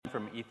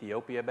from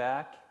Ethiopia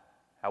back.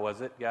 How was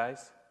it,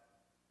 guys?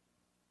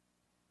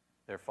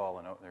 They're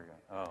falling over. They're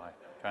going, I'm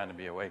trying to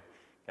be awake.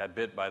 Got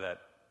bit by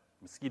that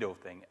mosquito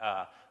thing.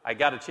 I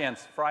got a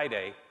chance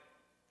Friday.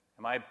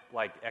 Am I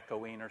like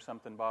echoing or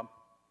something, Bob?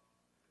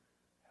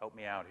 Help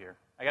me out here.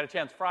 I got a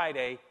chance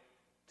Friday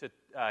to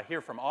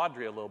hear from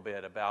Audrey a little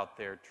bit about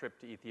their trip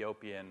to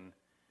Ethiopia,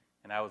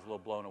 and I was a little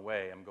blown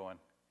away. I'm going,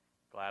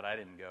 glad I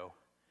didn't go.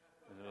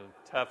 It was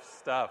tough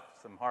stuff,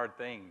 some hard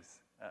things.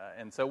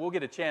 And so we'll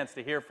get a chance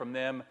to hear from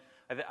them.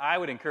 I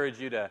would encourage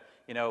you to,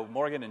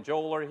 Morgan and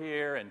Joel are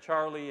here, and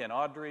Charlie and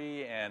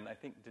Audrey, and I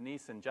think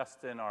Denise and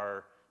Justin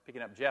are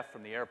picking up Jeff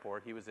from the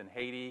airport. He was in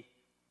Haiti.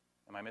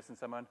 Am I missing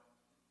someone?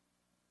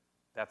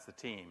 That's the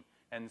team.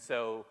 And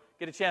so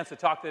get a chance to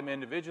talk to them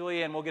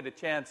individually, and we'll get a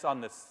chance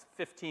on the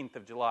 15th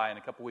of July in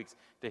a couple weeks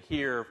to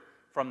hear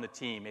from the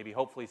team. Maybe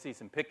hopefully see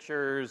some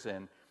pictures,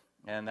 and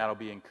that'll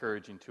be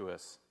encouraging to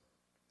us.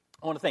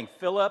 I want to thank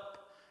Philip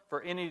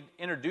for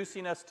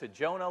introducing us to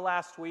Jonah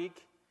last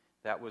week.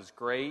 That was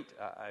great.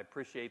 I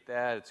appreciate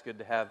that. It's good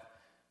to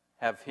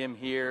have him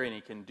here, and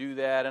he can do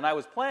that. And I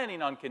was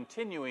planning on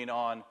continuing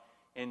on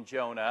in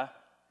Jonah.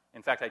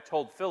 In fact, I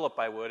told Philip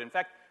I would. In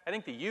fact, I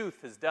think the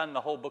youth has done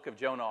the whole book of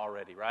Jonah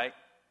already, right?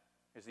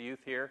 Is the youth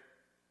here?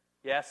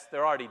 Yes,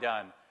 they're already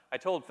done. I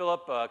told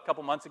Philip a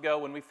couple months ago,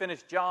 when we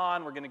finish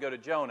John, we're going to go to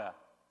Jonah.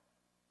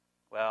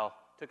 Well,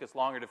 it took us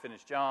longer to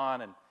finish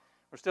John, and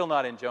we're still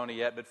not in Jonah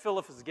yet, but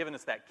Philip has given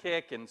us that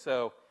kick, and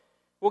so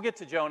we'll get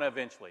to Jonah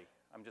eventually.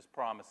 I'm just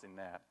promising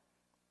that.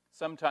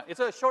 Sometime. It's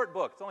a short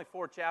book. It's only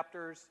 4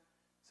 chapters,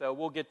 so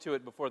we'll get to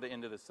it before the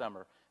end of the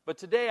summer. But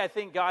today, I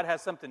think God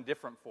has something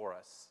different for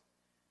us.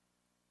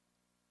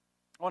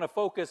 I want to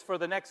focus for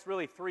the next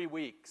really 3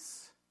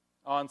 weeks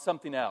on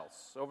something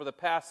else. Over the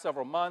past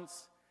several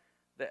months,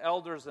 the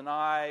elders and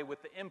I,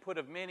 with the input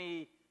of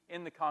many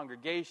in the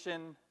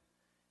congregation,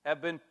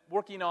 have been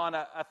working on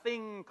a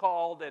thing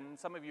called, and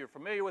some of you are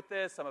familiar with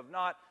this, some have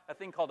not, a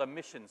thing called a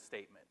mission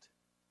statement.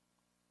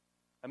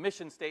 A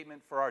mission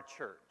statement for our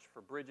church,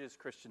 for Bridges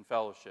Christian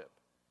Fellowship.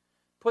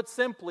 Put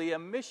simply, a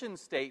mission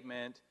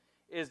statement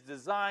is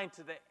designed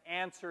to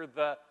answer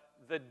the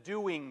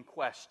doing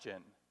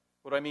question.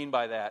 What do I mean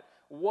by that?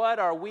 What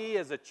are we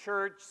as a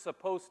church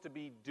supposed to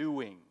be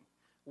doing?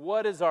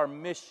 What is our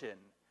mission?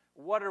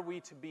 What are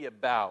we to be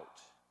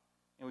about?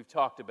 And we've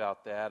talked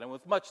about that. And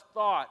with much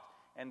thought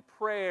and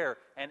prayer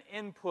and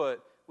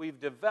input,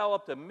 we've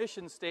developed a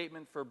mission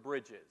statement for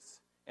Bridges.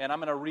 And I'm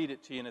going to read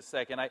it to you in a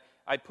second.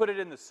 I put it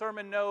in the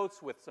sermon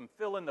notes with some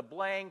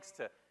fill-in-the-blanks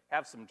to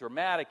have some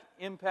dramatic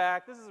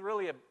impact. This is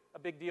really a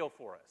big deal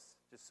for us,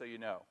 just so you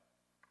know.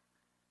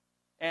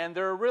 And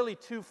there are really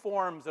 2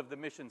 forms of the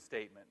mission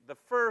statement. The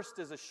first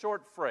is a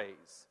short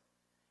phrase.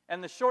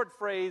 And the short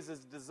phrase is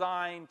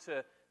designed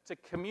to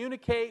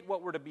communicate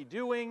what we're to be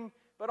doing,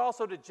 but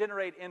also to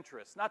generate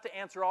interest, not to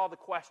answer all the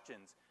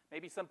questions.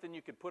 Maybe something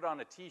you could put on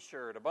a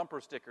T-shirt, a bumper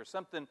sticker,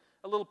 something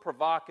a little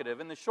provocative.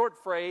 And the short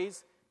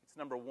phrase, it's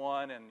number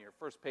 1 on your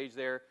first page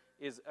there,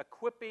 is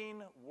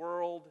Equipping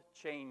World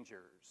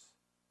Changers.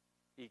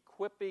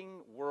 Equipping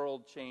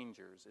World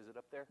Changers. Is it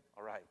up there?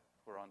 All right,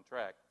 we're on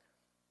track.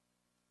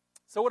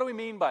 So what do we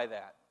mean by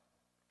that?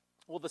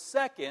 Well, the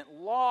second,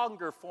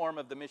 longer form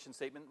of the mission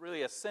statement,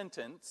 really a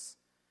sentence,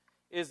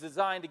 is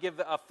designed to give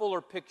a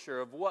fuller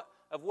picture of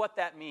what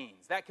that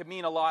means. That could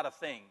mean a lot of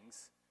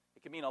things.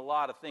 It could mean a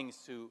lot of things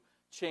to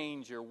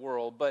change your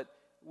world, but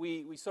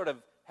we sort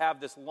of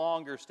have this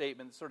longer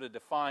statement that sort of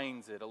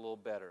defines it a little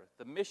better.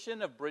 The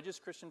mission of Bridges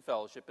Christian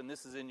Fellowship, and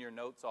this is in your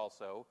notes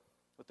also,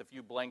 with a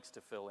few blanks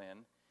to fill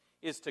in,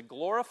 is to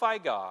glorify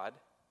God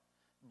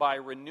by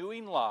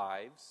renewing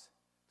lives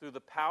through the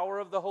power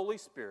of the Holy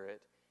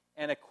Spirit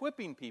and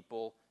equipping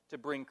people to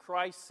bring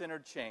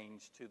Christ-centered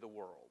change to the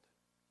world.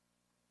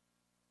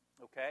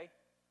 Okay?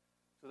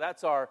 So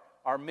that's our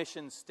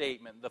mission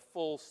statement, the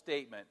full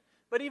statement.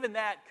 But even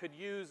that could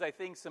use, I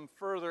think, some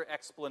further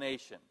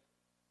explanation.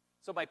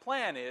 So my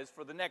plan is,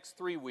 for the next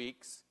 3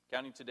 weeks,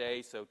 counting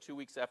today, so 2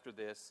 weeks after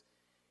this,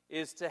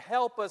 is to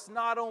help us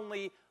not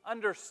only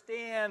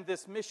understand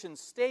this mission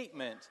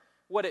statement,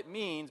 what it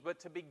means, but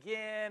to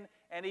begin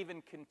and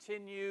even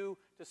continue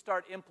to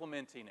start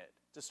implementing it,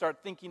 to start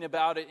thinking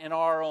about it in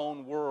our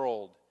own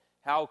world.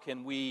 How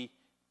can we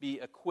be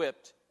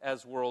equipped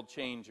as world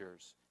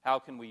changers? How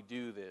can we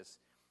do this?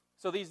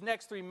 So these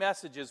next 3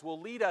 messages will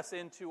lead us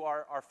into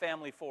our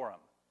family forum.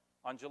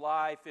 On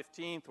July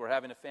 15th, we're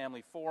having a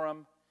family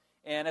forum.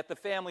 And at the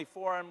family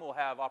forum, we'll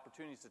have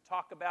opportunities to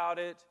talk about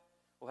it.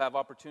 We'll have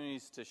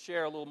opportunities to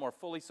share a little more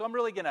fully. So I'm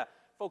really going to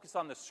focus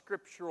on the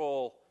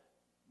scriptural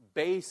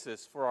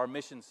basis for our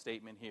mission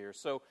statement here.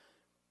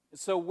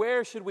 So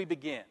where should we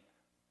begin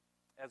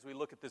as we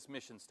look at this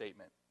mission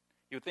statement?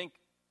 You would think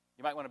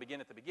you might want to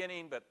begin at the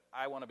beginning, but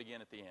I want to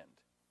begin at the end.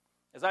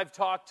 As I've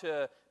talked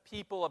to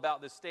people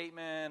about this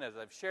statement, as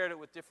I've shared it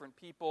with different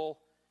people,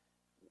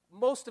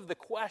 most of the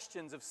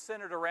questions have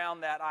centered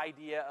around that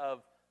idea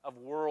of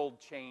world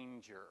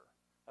changer,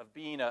 of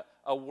being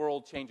a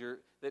world changer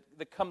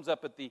that comes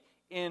up at the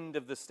end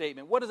of the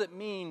statement. What does it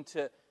mean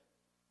to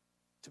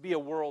to be a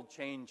world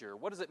changer?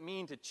 What does it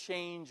mean to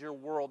change your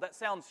world? That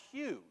sounds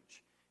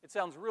huge. It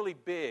sounds really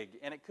big,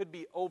 and it could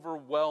be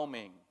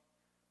overwhelming.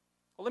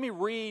 Well, let me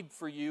read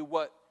for you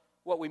what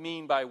we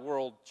mean by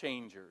world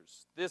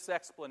changers. This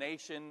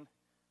explanation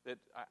that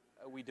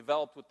we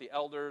developed with the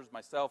elders,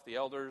 myself, the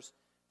elders,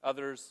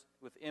 others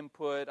with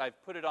input.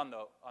 I've put it on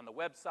the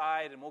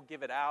website, and we'll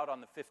give it out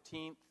on the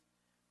 15th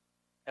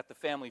at the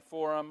Family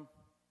Forum.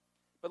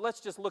 But let's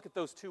just look at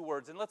those two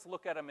words, and let's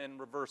look at them in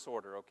reverse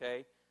order,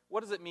 okay?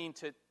 What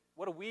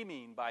do we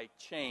mean by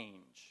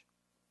change?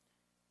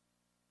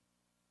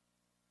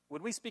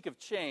 When we speak of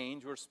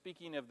change, we're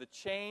speaking of the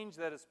change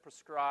that is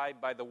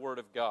prescribed by the Word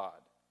of God.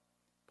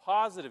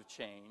 Positive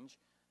change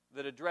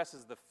that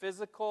addresses the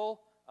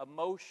physical,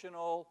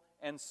 emotional,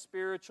 and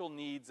spiritual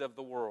needs of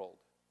the world,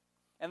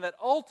 and that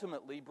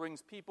ultimately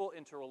brings people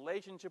into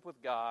relationship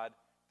with God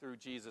through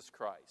Jesus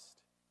Christ.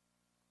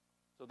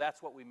 So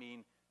that's what we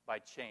mean by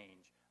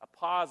change. A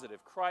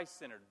positive,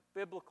 Christ-centered,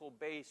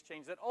 biblical-based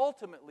change that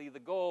ultimately the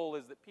goal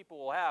is that people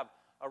will have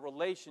a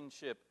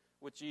relationship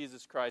with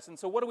Jesus Christ. And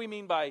so what do we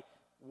mean by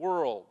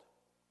world?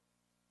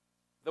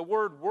 The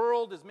word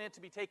world is meant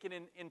to be taken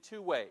in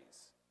two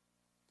ways.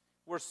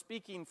 We're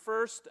speaking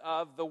first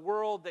of the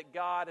world that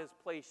God has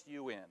placed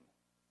you in.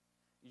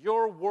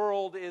 Your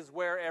world is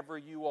wherever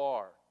you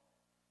are.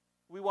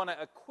 We want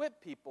to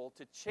equip people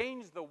to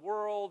change the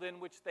world in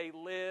which they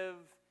live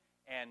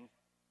and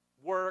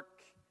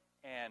work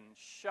and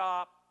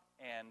shop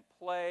and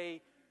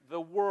play.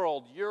 The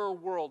world,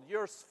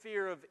 your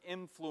sphere of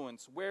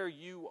influence, where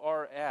you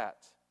are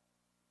at.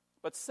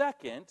 But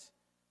second,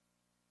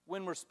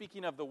 when we're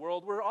speaking of the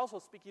world, we're also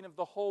speaking of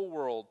the whole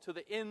world, to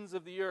the ends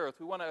of the earth.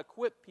 We want to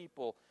equip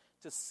people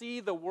to see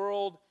the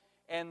world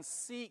and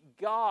seek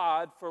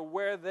God for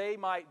where they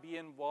might be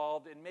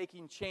involved in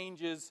making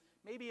changes,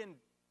 maybe in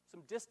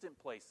some distant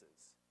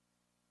places,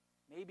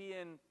 maybe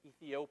in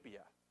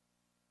Ethiopia,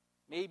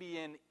 maybe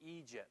in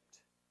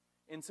Egypt,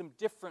 in some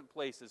different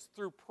places,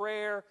 through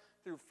prayer,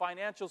 through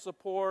financial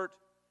support,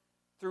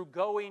 through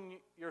going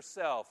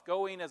yourself,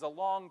 going as a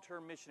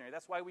long-term missionary.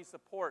 That's why we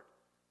support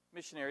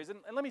missionaries. And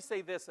let me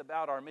say this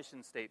about our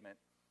mission statement.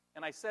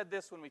 And I said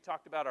this when we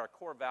talked about our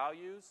core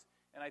values,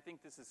 and I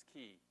think this is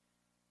key.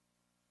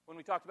 When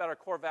we talked about our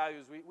core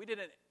values, we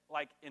didn't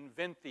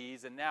invent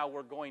these and now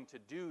we're going to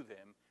do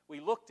them. We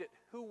looked at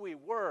who we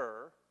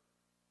were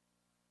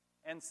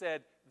and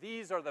said,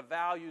 these are the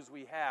values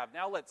we have.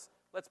 Now let's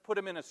put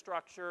them in a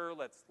structure,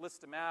 let's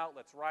list them out,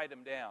 let's write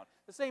them down.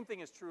 The same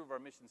thing is true of our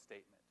mission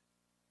statement.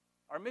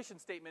 Our mission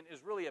statement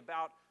is really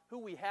about who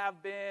we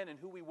have been and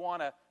who we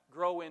want to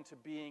grow into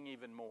being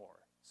even more.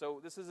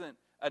 So this isn't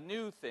a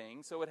new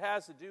thing, so it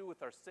has to do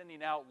with our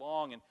sending out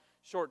long and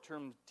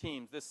short-term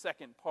teams, this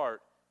second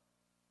part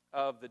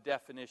of the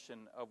definition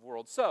of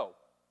world. So,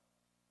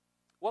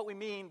 what we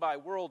mean by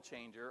world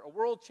changer, a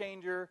world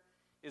changer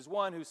is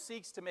one who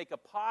seeks to make a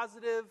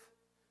positive,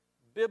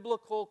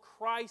 biblical,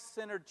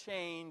 Christ-centered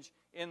change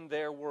in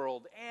their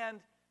world,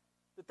 and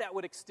that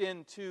would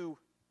extend to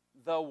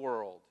the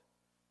world,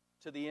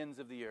 to the ends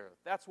of the earth.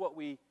 That's what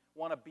we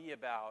want to be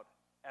about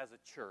as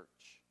a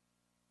church.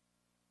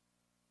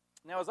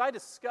 Now, as I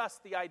discuss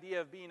the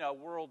idea of being a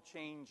world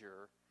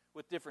changer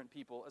with different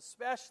people,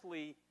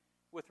 especially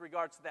with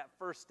regards to that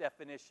first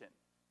definition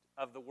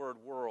of the word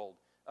world,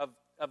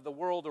 of the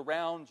world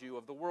around you,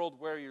 of the world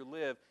where you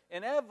live,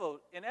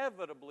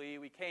 inevitably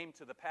we came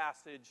to the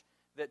passage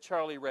that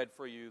Charlie read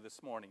for you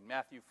this morning,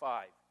 Matthew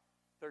 5,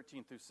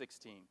 13 through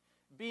 16.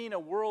 Being a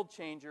world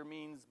changer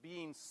means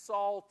being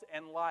salt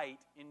and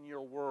light in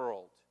your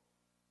world.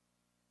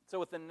 So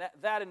with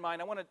that in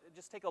mind, I want to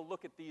just take a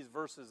look at these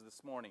verses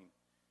this morning.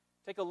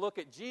 Take a look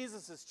at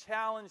Jesus'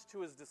 challenge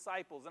to his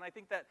disciples, and I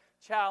think that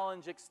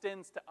challenge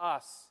extends to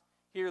us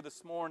here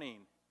this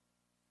morning.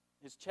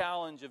 His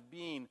challenge of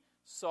being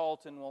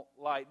salt and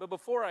light. But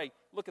before I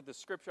look at the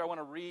scripture, I want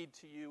to read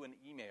to you an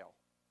email.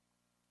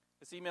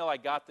 This email I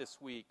got this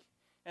week.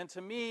 And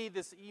to me,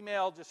 this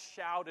email just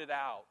shouted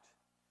out,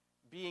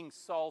 being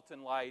salt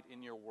and light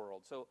in your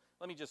world. So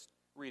let me just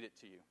read it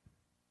to you.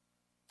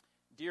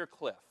 Dear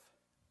Cliff,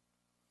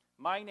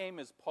 my name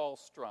is Paul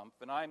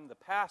Strumpf, and I'm the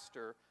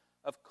pastor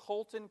of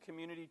Colton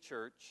Community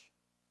Church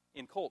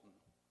in Colton.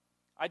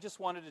 I just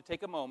wanted to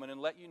take a moment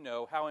and let you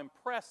know how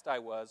impressed I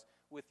was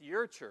with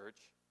your church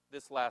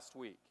this last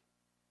week.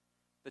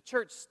 The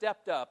church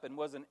stepped up and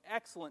was an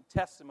excellent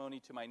testimony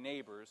to my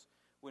neighbors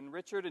when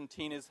Richard and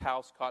Tina's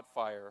house caught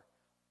fire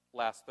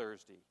last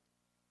Thursday.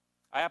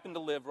 I happened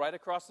to live right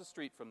across the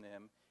street from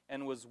them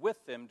and was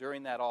with them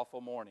during that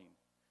awful morning.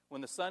 When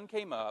the sun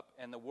came up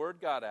and the word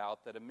got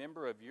out that a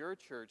member of your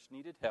church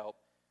needed help,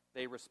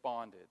 they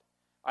responded.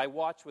 I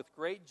watched with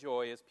great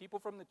joy as people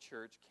from the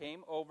church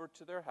came over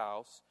to their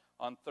house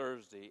on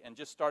Thursday and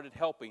just started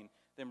helping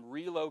them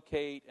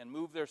relocate and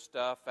move their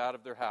stuff out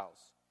of their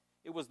house.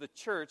 It was the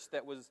church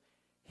that was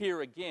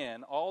here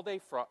again all day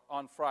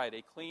on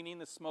Friday, cleaning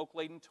the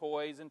smoke-laden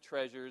toys and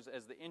treasures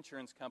as the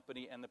insurance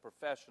company and the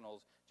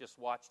professionals just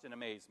watched in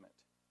amazement.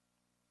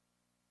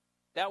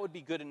 That would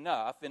be good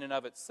enough in and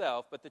of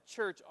itself, but the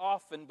church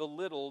often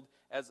belittled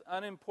as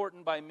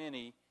unimportant by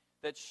many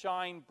that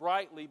shine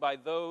brightly by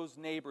those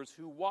neighbors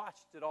who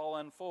watched it all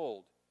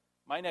unfold.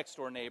 My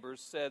next-door neighbors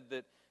said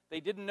that they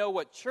didn't know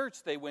what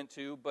church they went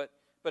to, but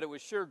it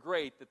was sure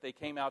great that they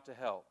came out to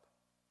help.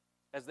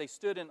 As they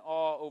stood in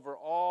awe over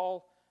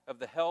all of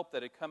the help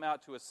that had come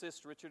out to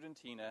assist Richard and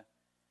Tina,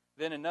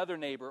 then another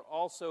neighbor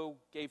also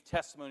gave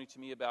testimony to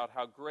me about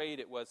how great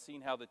it was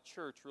seeing how the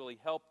church really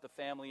helped the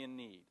family in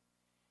need.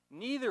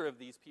 Neither of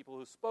these people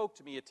who spoke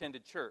to me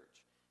attended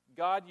church.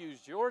 God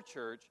used your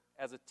church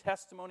as a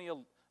testimony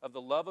of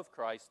the love of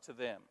Christ to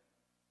them.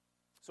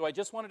 So I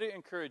just wanted to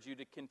encourage you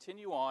to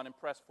continue on and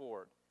press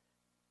forward.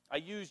 I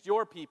used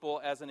your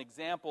people as an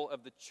example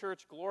of the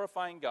church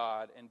glorifying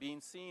God and being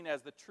seen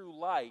as the true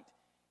light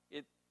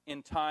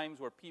in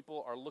times where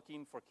people are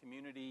looking for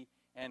community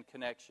and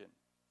connection.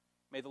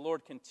 May the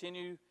Lord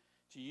continue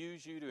to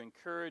use you to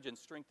encourage and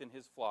strengthen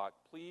His flock.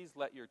 Please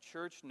let your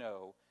church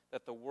know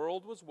that the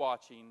world was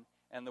watching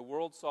and the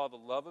world saw the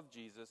love of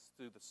Jesus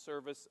through the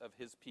service of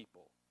His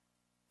people.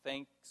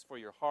 Thanks for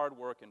your hard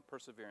work and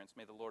perseverance.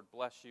 May the Lord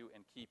bless you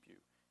and keep you.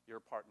 Your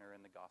partner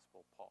in the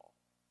gospel, Paul.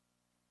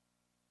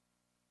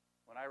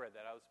 When I read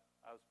that, I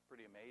was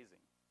pretty amazing.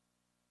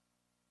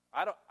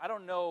 I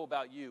don't know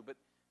about you, but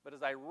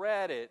as I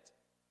read it,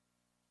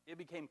 it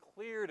became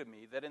clear to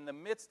me that in the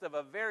midst of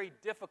a very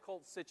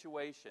difficult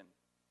situation,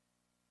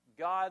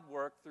 God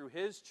worked through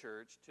His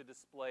church to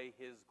display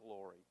His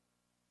glory.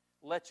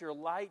 Let your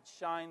light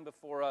shine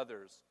before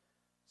others,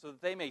 so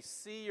that they may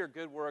see your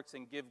good works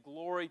and give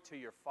glory to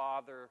your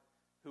Father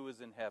who is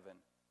in heaven.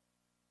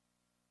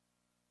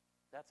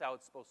 That's how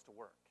it's supposed to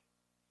work.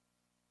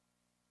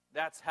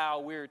 That's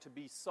how we're to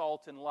be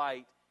salt and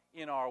light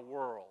in our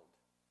world.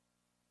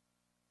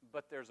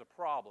 But there's a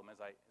problem. As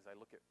I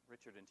look at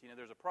Richard and Tina,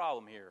 there's a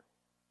problem here.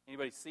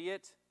 Anybody see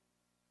it?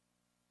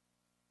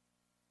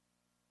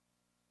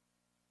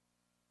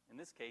 In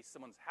this case,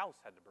 someone's house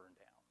had to burn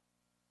down.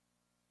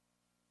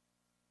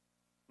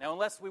 Now,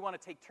 unless we want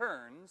to take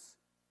turns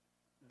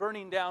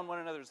burning down one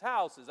another's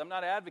houses, I'm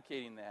not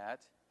advocating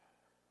that.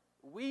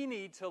 We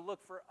need to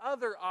look for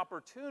other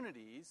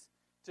opportunities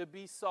to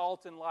be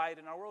salt and light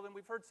in our world. And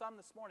we've heard some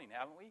this morning,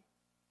 haven't we?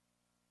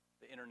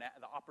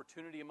 The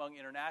opportunity among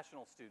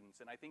international students.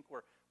 And I think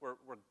we're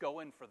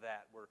going for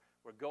that.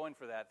 We're going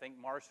for that. Thank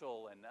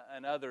Marshall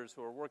and others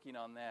who are working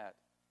on that.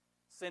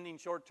 Sending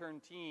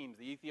short-term teams.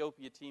 The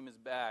Ethiopia team is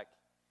back.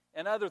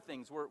 And other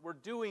things. We're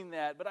doing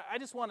that. But I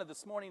just wanted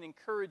this morning to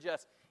encourage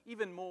us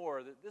even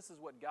more that this is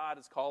what God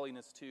is calling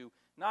us to.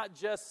 Not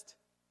just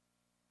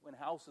when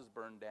houses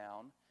burn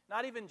down.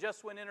 Not even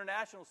just when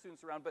international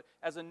students are around, but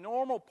as a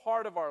normal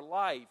part of our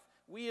life,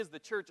 we as the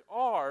church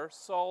are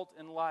salt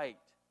and light.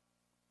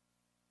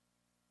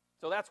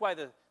 So that's why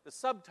the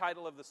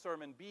subtitle of the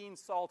sermon, Being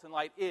Salt and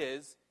Light,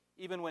 is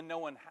Even When No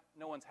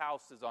One's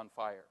House is on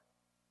Fire.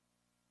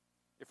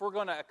 If we're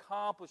going to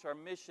accomplish our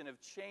mission of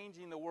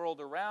changing the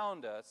world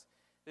around us,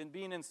 then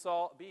being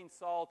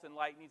salt and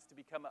light needs to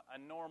become a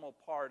normal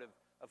part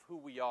of who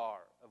we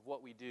are, of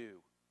what we do.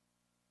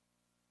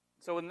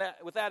 So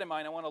with that in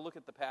mind, I want to look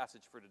at the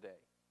passage for today.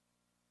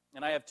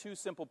 And I have two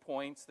simple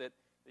points that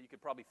you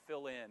could probably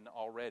fill in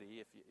already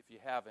if you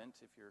haven't.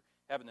 If you're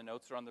having the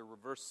notes, they're on the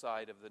reverse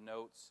side of the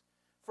notes.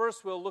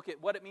 First, we'll look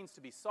at what it means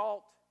to be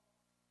salt,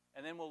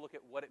 and then we'll look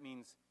at what it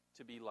means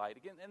to be light.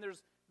 Again, and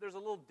there's a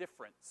little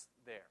difference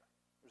there.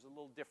 There's a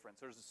little difference.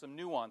 There's some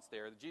nuance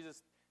there.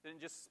 Jesus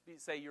didn't just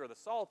say you're the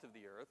salt of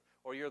the earth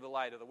or you're the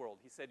light of the world.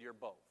 He said you're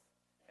both.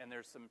 And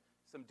there's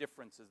some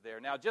differences there.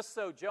 Now, just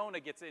so Jonah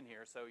gets in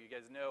here, so you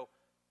guys know,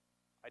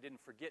 I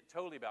didn't forget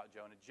totally about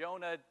Jonah.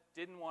 Jonah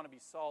didn't want to be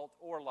salt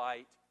or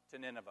light to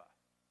Nineveh.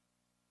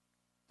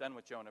 Done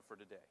with Jonah for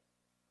today.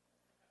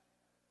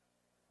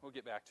 We'll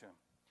get back to him.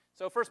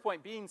 So first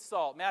point, being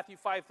salt. Matthew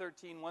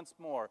 5:13 once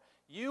more.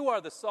 You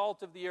are the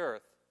salt of the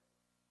earth.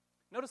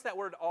 Notice that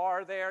word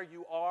are there.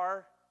 You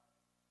are.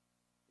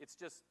 It's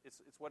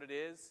what it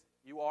is.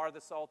 You are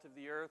the salt of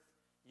the earth.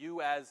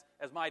 You as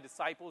my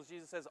disciples,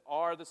 Jesus says,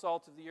 are the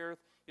salt of the earth.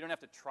 You don't have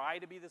to try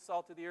to be the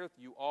salt of the earth.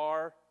 You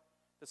are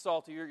the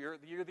salt of the earth.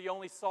 You're the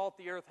only salt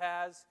the earth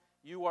has.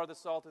 You are the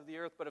salt of the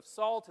earth. But if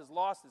salt has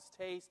lost its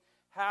taste,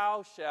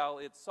 how shall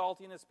its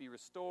saltiness be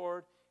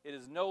restored? It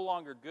is no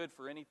longer good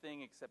for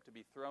anything except to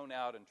be thrown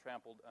out and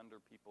trampled under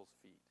people's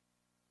feet.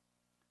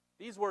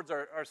 These words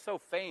are so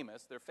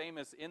famous. They're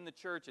famous in the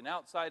church and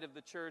outside of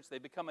the church. They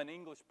become an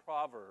English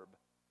proverb.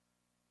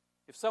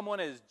 If someone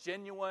is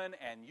genuine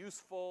and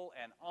useful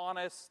and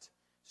honest,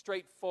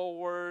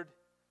 straightforward,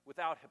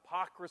 without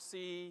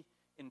hypocrisy,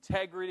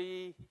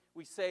 integrity,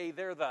 we say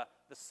they're the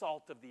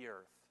salt of the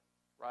earth,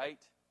 right?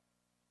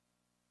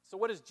 So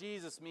what does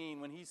Jesus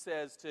mean when he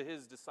says to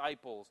his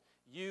disciples,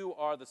 you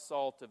are the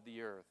salt of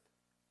the earth?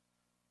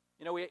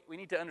 You know, we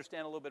need to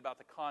understand a little bit about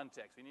the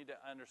context. We need to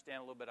understand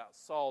a little bit about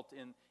salt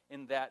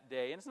in that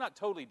day. And it's not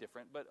totally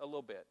different, but a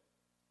little bit.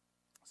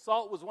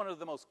 Salt was one of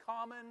the most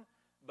common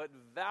but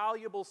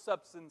valuable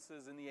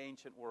substances in the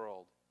ancient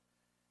world.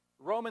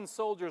 Roman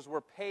soldiers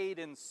were paid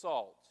in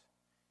salt.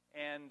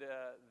 and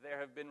there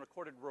have been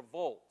recorded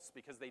revolts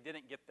because they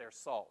didn't get their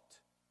salt.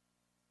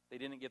 They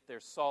didn't get their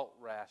salt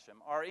ration.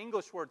 Our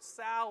English word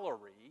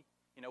salary,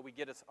 we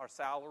get our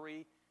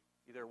salary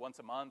either once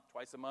a month,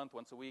 twice a month,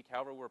 once a week,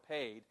 however we're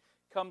paid,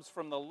 comes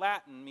from the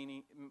Latin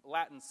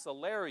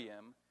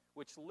salarium,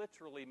 which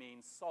literally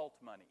means salt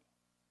money.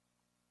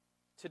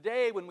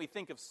 Today, when we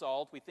think of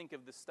salt, we think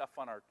of this stuff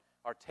on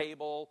our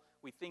table.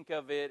 We think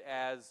of it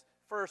as,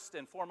 first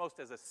and foremost,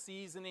 as a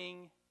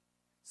seasoning,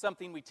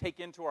 something we take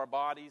into our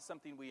bodies,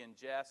 something we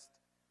ingest.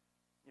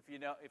 If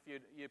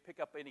you pick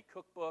up any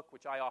cookbook,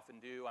 which I often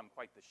do, I'm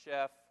quite the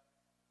chef.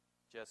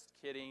 Just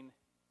kidding.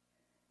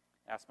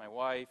 Ask my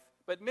wife.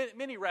 But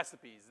many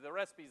recipes, the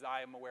recipes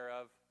I am aware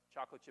of,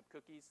 chocolate chip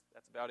cookies,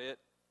 that's about it.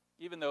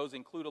 Even those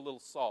include a little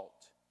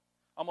salt.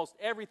 Almost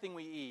everything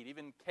we eat,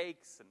 even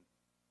cakes and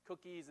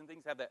cookies and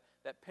things, have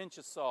that pinch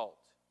of salt.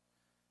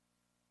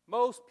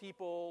 Most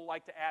people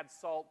like to add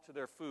salt to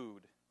their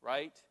food,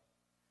 right?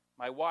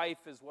 My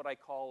wife is what I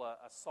call a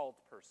salt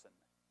person.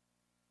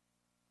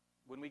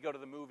 When we go to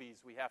the movies,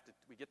 we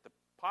get the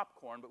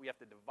popcorn, but we have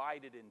to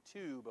divide it in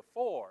two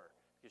before,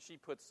 because she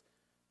puts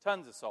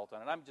tons of salt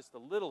on it. I'm just a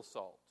little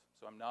salt,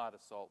 so I'm not a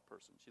salt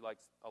person. She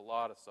likes a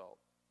lot of salt.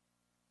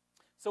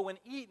 So when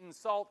eaten,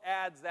 salt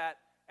adds that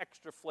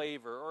extra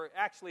flavor, or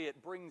actually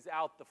it brings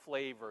out the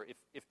flavor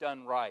if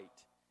done right.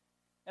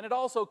 And it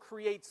also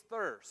creates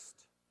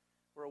thirst.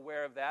 We're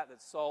aware of that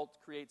salt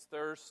creates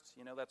thirst.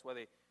 That's why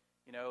they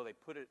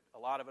put a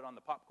lot of it on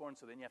the popcorn,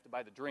 so then you have to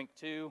buy the drink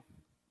too.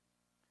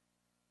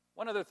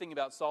 One other thing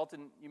about salt,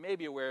 and you may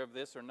be aware of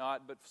this or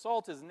not, but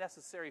salt is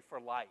necessary for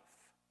life.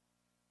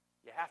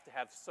 You have to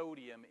have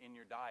sodium in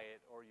your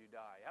diet or you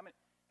die. How many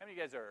of you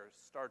guys are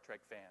Star Trek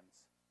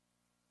fans?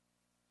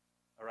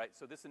 All right,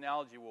 so this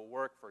analogy will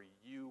work for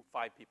you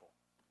 5 people.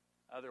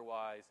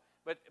 Otherwise,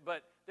 but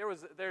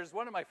there's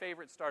one of my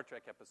favorite Star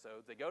Trek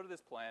episodes. They go to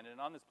this planet, and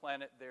on this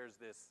planet there's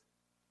this,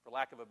 for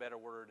lack of a better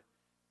word,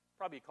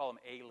 probably call him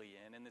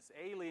alien. And this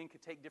alien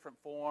could take different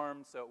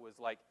forms, so it was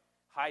like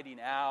hiding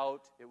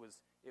out. It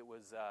was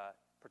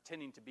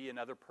pretending to be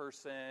another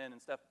person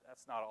and stuff.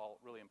 That's not all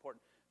really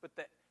important.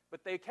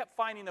 But they kept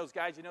finding those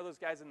guys. Those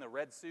guys in the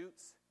red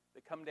suits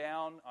that come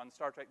down on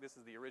Star Trek? This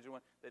is the original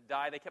one, that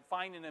die. They kept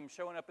finding them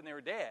showing up and they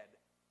were dead.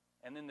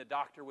 And then the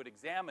doctor would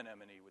examine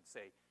them and he would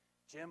say,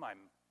 Jim, I'm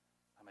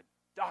a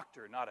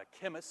doctor, not a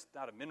chemist,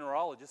 not a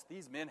mineralogist.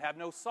 These men have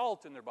no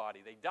salt in their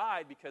body. They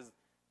died because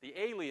the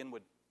alien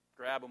would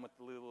grab them with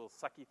the little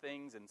sucky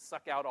things and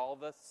suck out all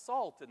the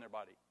salt in their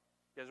body.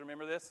 You guys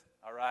remember this?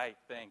 All right,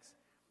 thanks.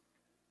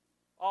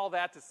 All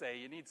that to say,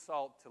 you need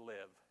salt to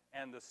live.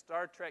 And the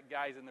Star Trek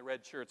guys in the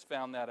red shirts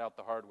found that out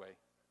the hard way.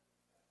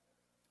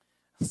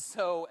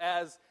 So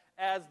as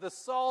the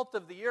salt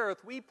of the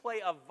earth, we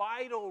play a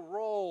vital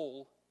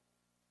role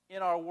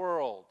in our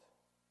world.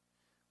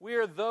 We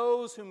are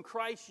those whom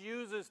Christ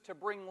uses to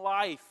bring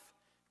life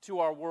to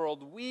our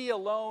world. We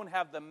alone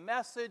have the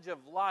message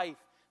of life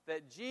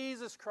that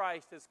Jesus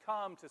Christ has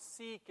come to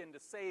seek and to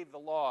save the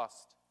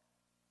lost.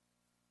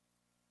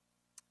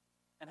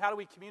 And how do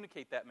we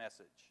communicate that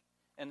message?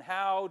 And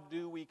how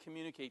do we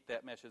communicate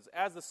that message?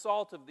 As the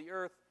salt of the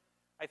earth,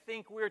 I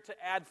think we're to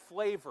add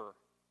flavor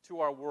to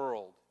our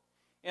world.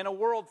 In a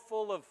world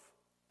full of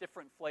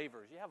different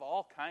flavors, you have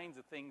all kinds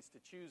of things to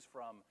choose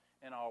from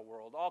in our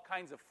world, all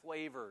kinds of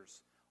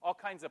flavors, all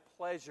kinds of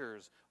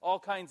pleasures, all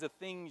kinds of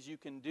things you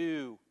can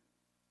do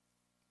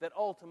that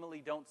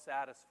ultimately don't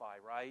satisfy,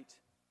 right?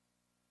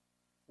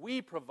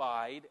 We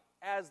provide,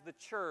 as the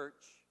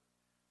church,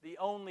 the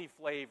only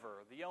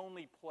flavor, the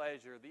only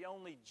pleasure, the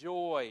only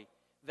joy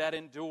that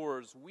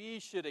endures. We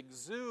should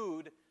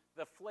exude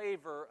the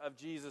flavor of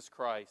Jesus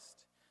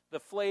Christ, the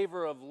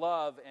flavor of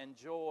love and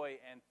joy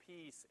and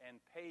peace and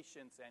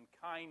patience and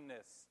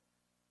kindness,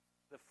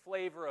 the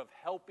flavor of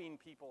helping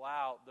people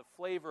out, the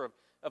flavor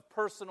of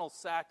personal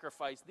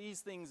sacrifice.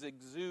 These things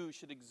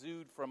should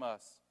exude from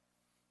us.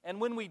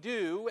 And when we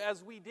do,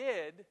 as we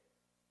did,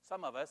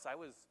 some of us, I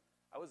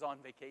was on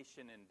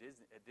vacation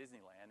at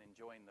Disneyland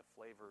enjoying the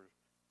flavors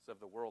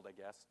of the world, I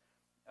guess.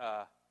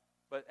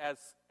 But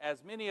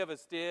as many of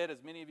us did,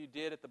 as many of you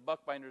did at the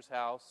Buckbinder's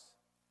house,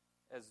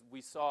 as we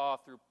saw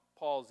through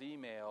Paul's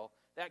email,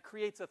 that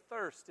creates a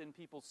thirst in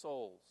people's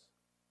souls.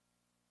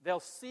 They'll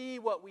see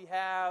what we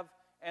have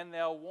and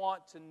they'll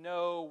want to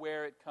know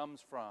where it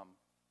comes from.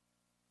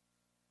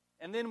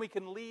 And then we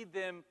can lead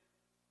them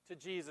to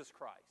Jesus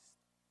Christ,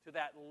 to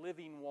that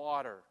living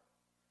water,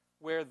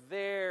 where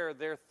their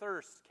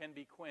thirst can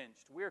be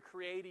quenched. We're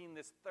creating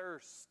this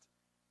thirst,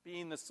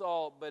 being the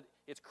salt, but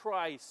it's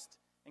Christ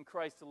and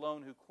Christ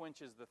alone who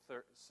quenches the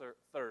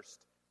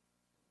thirst.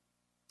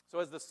 So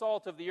as the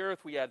salt of the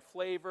earth, we add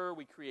flavor,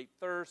 we create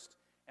thirst,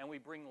 and we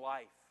bring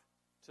life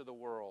to the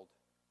world.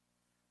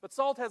 But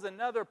salt has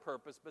another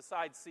purpose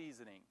besides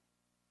seasoning.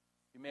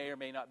 You may or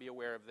may not be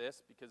aware of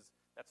this, because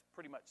that's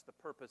pretty much the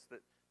purpose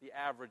that the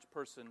average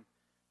person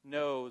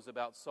knows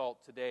about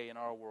salt today in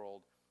our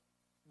world.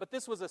 But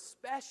this was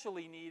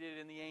especially needed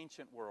in the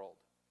ancient world.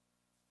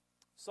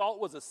 Salt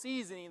was a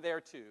seasoning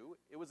there too.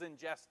 It was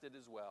ingested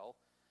as well.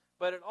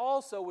 but it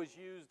also was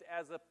used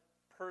as a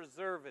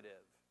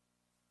preservative.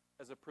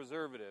 As a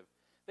preservative.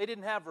 They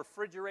didn't have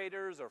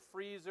refrigerators or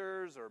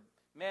freezers or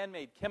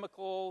man-made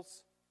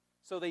chemicals,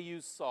 so they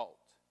used salt.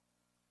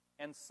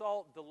 And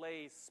salt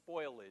delays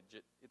spoilage.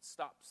 It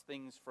stops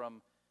things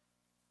from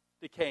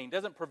decaying.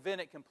 Doesn't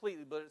prevent it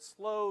completely, but it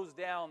slows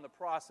down the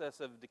process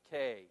of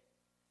decay.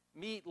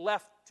 Meat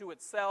left to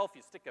itself,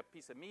 you stick a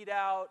piece of meat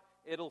out,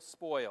 it'll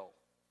spoil.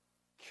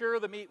 Cure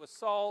the meat with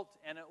salt,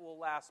 and it will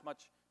last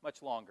much,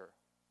 much longer.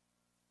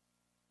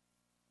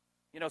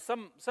 You know,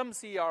 some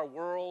see our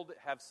world,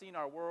 have seen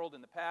our world in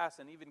the past,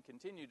 and even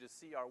continue to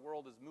see our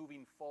world as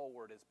moving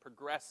forward, as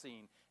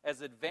progressing,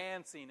 as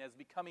advancing, as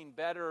becoming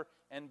better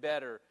and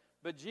better.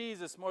 But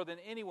Jesus, more than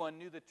anyone,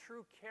 knew the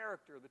true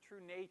character, the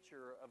true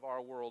nature of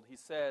our world. He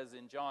says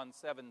in John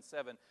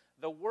 7:7,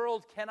 "The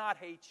world cannot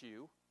hate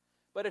you,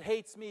 but it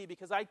hates me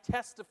because I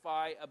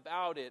testify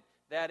about it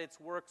that its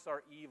works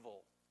are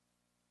evil."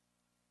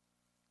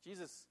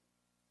 Jesus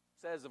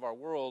says of our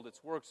world,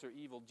 its works are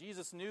evil.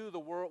 Jesus knew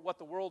what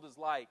the world is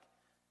like.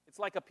 It's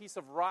like a piece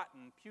of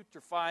rotten,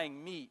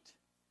 putrefying meat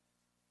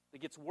that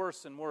gets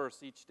worse and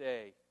worse each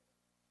day.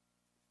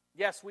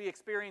 Yes, we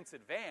experience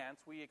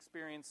advance. We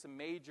experience some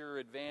major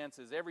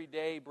advances. Every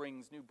day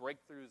brings new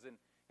breakthroughs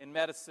in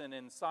medicine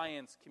and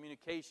science,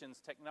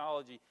 communications,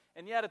 technology.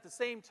 And yet at the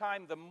same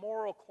time, the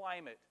moral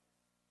climate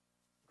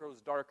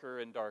grows darker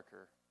and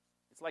darker.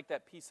 It's like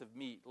that piece of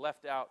meat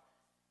left out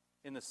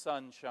in the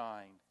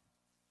sunshine.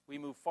 We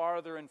move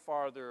farther and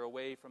farther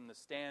away from the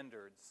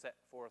standards set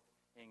forth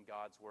in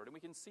God's Word. And we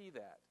can see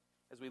that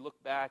as we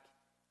look back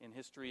in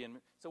history.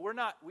 And so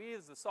we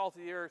as the salt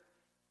of the earth,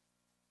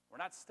 we're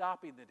not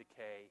stopping the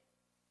decay,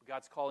 but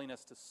God's calling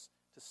us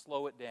to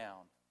slow it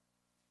down.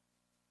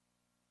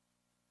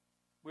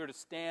 We're to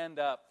stand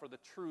up for the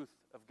truth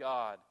of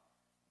God,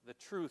 the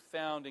truth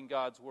found in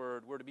God's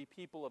Word. We're to be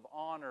people of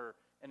honor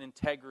and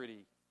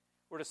integrity.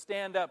 We're to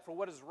stand up for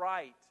what is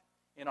right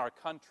in our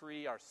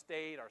country, our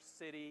state, our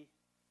city,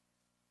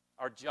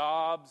 our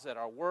jobs, at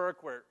our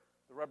work, where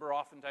the rubber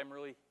oftentimes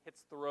really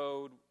hits the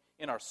road,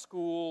 in our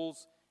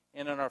schools,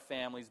 and in our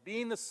families.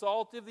 Being the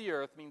salt of the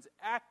earth means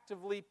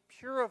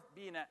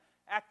being an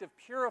active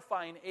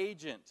purifying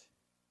agent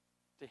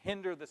to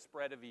hinder the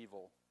spread of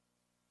evil.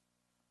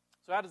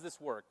 So how does this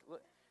work?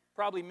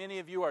 Probably many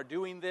of you are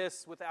doing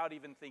this without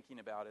even thinking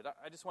about it.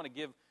 I just want to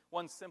give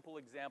one simple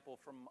example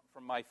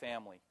from my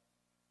family.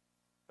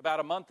 About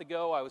a month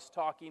ago, I was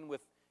talking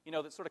with,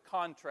 that sort of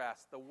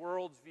contrast, the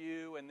world's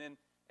view and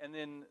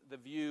then the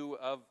view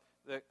of,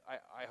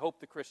 I hope,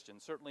 the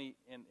Christians, certainly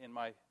in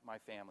my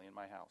family, in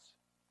my house.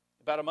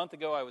 About a month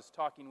ago, I was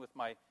talking with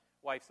my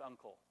wife's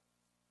uncle,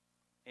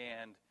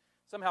 and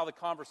somehow the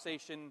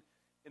conversation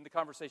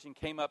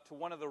came up to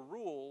one of the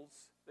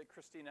rules that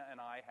Christina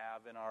and I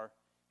have in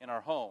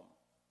our home.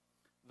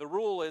 The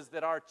rule is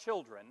that our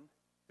children,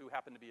 who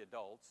happen to be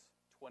adults,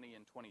 20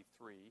 and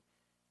 23,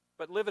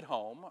 but live at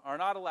home, are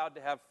not allowed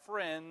to have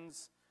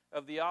friends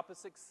of the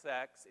opposite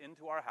sex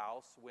into our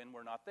house when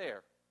we're not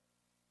there.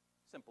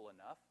 Simple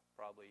enough.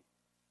 Probably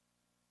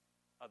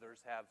others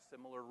have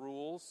similar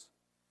rules.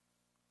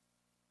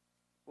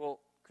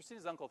 Well,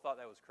 Christina's uncle thought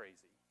that was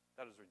crazy.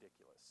 That was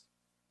ridiculous.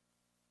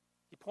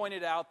 He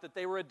pointed out that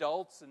they were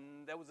adults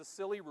and that was a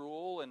silly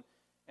rule, and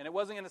it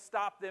wasn't going to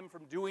stop them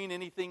from doing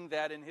anything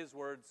that, in his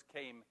words,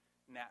 came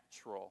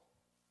natural.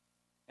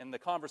 And the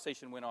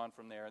conversation went on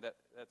from there.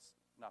 That's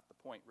not the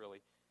point,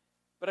 really.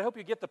 But I hope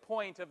you get the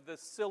point of the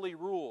silly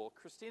rule.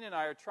 Christina and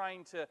I are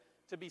trying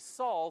to be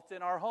salt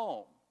in our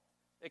home.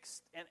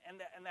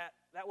 And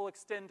that will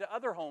extend to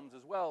other homes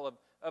as well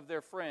of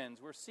their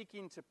friends. We're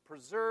seeking to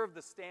preserve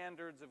the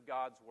standards of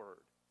God's Word.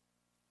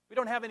 We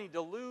don't have any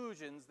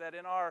delusions that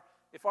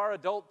if our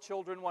adult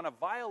children want to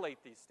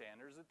violate these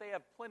standards, that they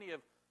have plenty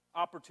of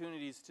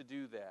opportunities to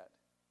do that.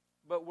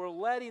 But we're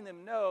letting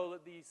them know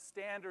that these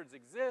standards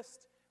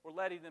exist. We're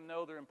letting them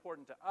know they're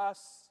important to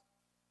us.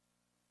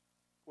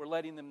 We're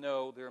letting them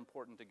know they're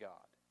important to God.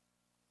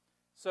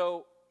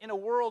 So, in a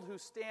world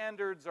whose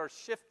standards are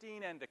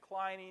shifting and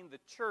declining, the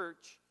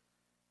church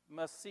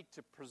must seek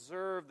to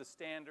preserve the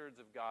standards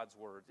of God's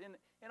Word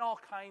in all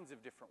kinds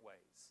of different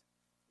ways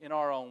in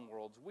our own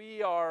worlds.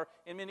 We are,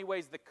 in many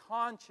ways, the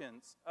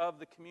conscience of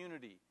the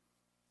community,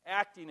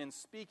 acting and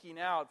speaking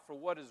out for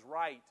what is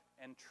right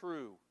and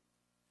true.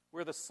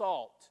 We're the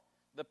salt,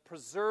 the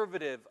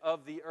preservative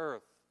of the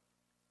earth.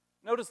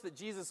 Notice that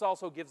Jesus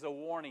also gives a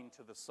warning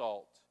to the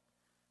salt.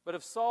 But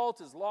if salt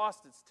has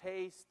lost its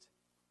taste,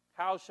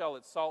 how shall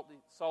its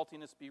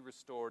saltiness be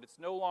restored? It's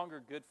no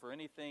longer good for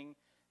anything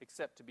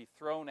except to be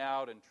thrown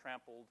out and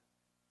trampled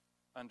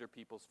under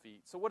people's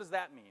feet. So what does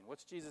that mean?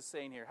 What's Jesus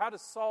saying here? How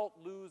does salt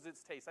lose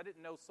its taste? I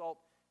didn't know salt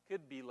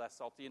could be less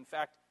salty. In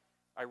fact,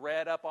 I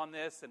read up on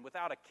this, and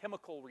without a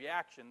chemical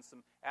reaction,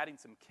 adding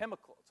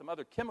some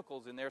other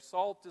chemicals in there,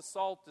 salt is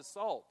salt is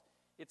salt.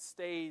 It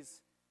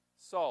stays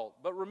salt.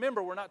 But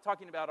remember, we're not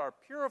talking about our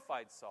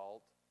purified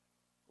salt.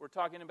 We're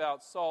talking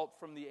about salt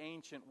from the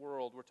ancient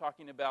world. We're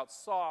talking about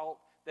salt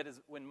that is,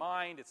 when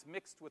mined, it's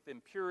mixed with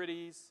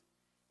impurities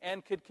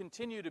and could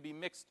continue to be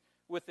mixed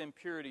with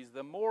impurities.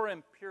 The more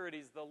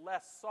impurities, the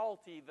less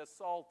salty the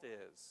salt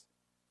is.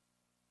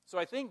 So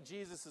I think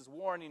Jesus'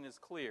 warning is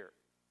clear.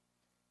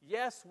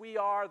 Yes, we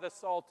are the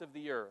salt of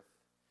the earth.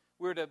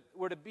 We're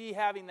to be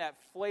having that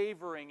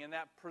flavoring and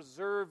that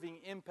preserving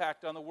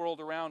impact on the world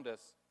around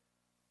us.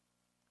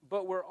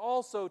 But we're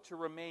also to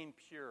remain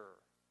pure,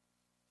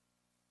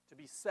 to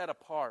be set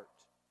apart.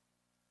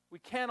 We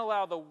can't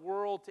allow the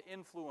world to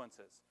influence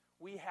us.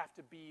 We have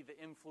to be the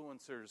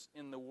influencers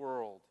in the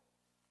world.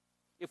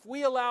 If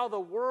we allow the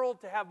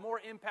world to have more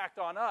impact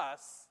on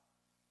us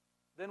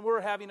than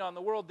we're having on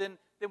the world, then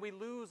we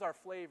lose our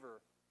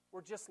flavor.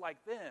 We're just like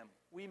them.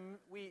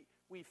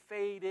 We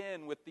fade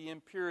in with the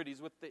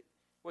impurities, with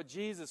what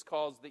Jesus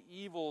calls the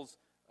evils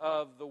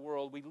of the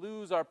world. We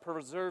lose our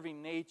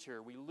preserving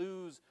nature. We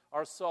lose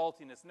our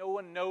saltiness. No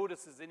one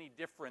notices any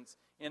difference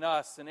in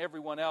us and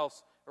everyone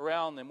else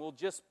around them. We'll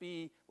just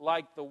be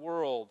like the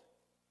world,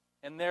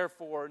 and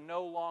therefore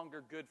no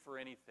longer good for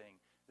anything.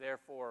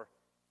 Therefore,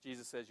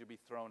 Jesus says you'll be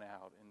thrown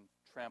out and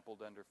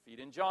trampled under feet.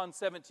 In John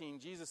 17,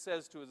 Jesus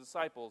says to his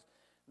disciples,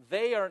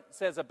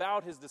 says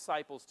about his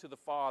disciples to the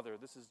Father,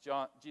 this is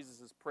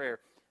Jesus' prayer,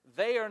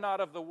 they are not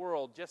of the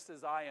world, just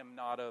as I am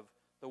not of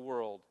the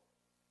world.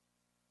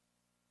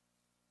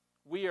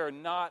 We are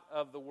not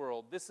of the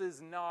world. This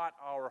is not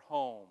our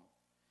home.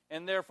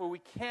 And therefore we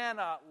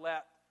cannot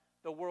let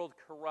the world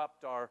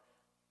corrupt our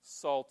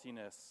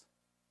saltiness.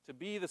 To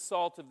be the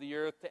salt of the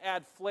earth, to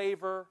add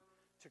flavor,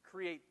 to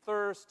create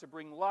thirst, to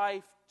bring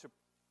life, to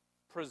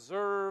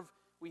preserve,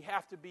 we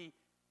have to be,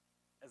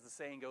 as the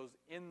saying goes,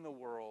 in the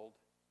world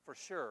for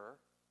sure,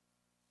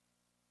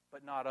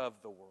 but not of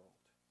the world.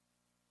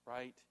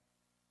 Right?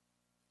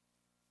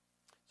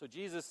 So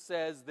Jesus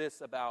says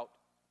this about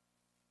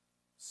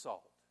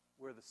salt.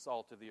 We're the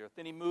salt of the earth.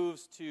 Then he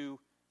moves to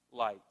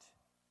light.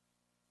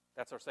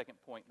 That's our second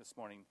point this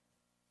morning,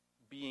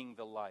 being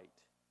the light.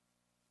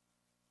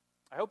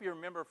 I hope you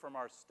remember from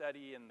our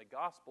study in the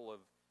Gospel of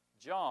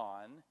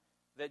John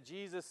that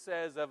Jesus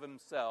says of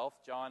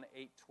himself, John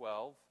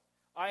 8:12,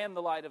 I am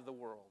the light of the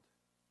world.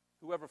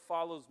 Whoever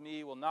follows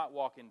me will not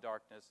walk in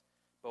darkness,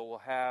 but will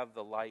have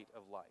the light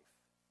of life.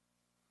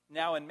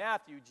 Now in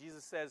Matthew,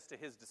 Jesus says to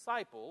his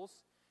disciples,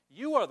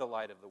 you are the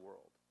light of the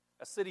world.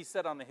 A city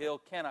set on the hill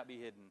cannot be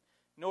hidden,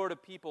 nor do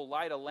people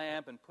light a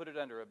lamp and put it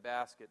under a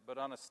basket, but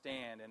on a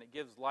stand, and it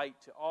gives light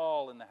to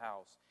all in the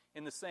house.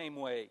 In the same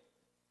way,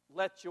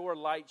 let your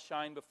light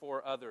shine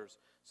before others,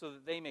 so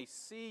that they may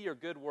see your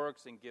good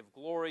works and give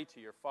glory to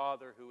your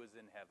Father who is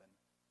in heaven.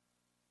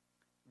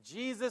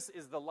 Jesus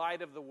is the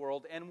light of the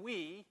world, and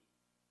we,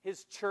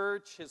 his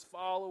church, his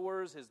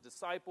followers, his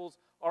disciples,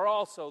 are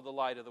also the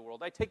light of the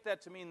world. I take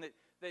that to mean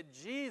that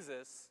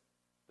Jesus,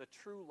 the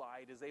true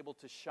light, is able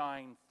to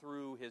shine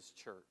through his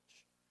church.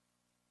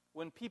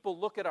 When people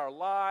look at our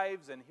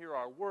lives and hear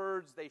our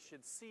words, they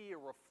should see a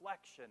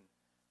reflection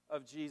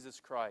of Jesus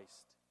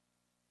Christ.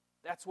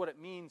 That's what it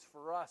means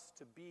for us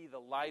to be the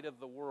light of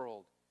the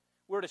world.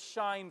 We're to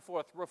shine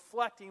forth,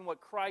 reflecting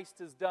what Christ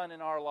has done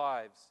in our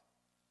lives.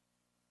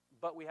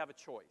 But we have a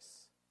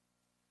choice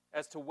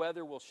as to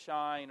whether we'll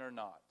shine or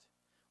not.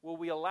 Will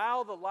we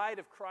allow the light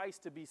of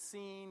Christ to be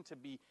seen,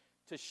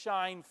 to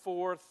shine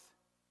forth,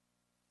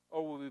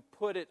 or will we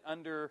put it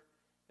under,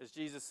 as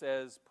Jesus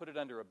says, put it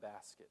under a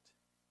basket?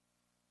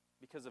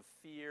 Because of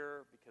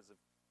fear, because of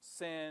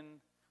sin,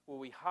 will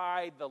we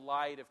hide the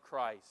light of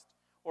Christ?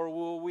 Or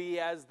will we,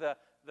 as the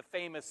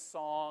famous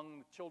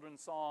song,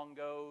 children's song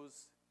goes,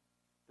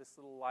 this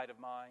little light of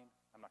mine,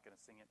 I'm not going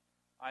to sing it,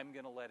 I'm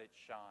going to let it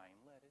shine,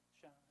 let it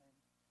shine.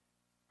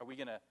 Are we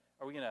going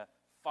to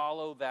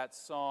follow that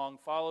song,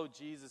 follow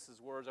Jesus'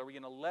 words? Are we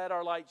going to let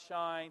our light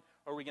shine,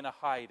 or are we going to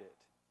hide it?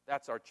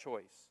 That's our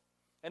choice.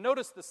 And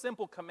notice the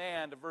simple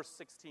command of verse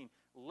 16.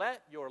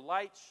 Let your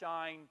light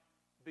shine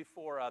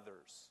before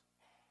others.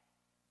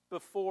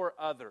 Before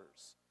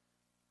others.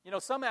 You know,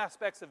 some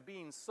aspects of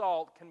being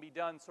salt can be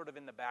done sort of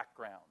in the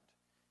background.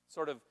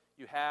 Sort of,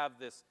 you have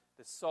this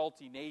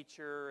salty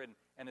nature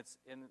and it's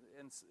in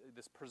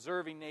this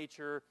preserving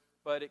nature,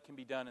 but it can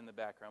be done in the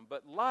background.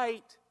 But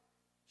light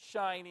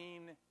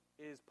shining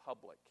is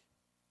public.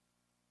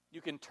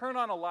 You can turn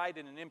on a light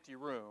in an empty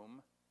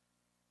room,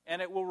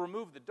 and it will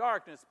remove the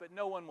darkness, but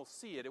no one will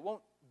see it. It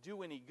won't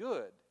do any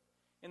good.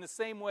 In the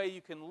same way,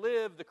 you can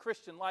live the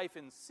Christian life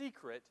in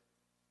secret,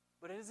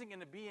 but it isn't going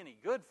to be any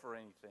good for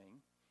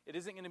anything. It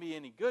isn't going to be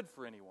any good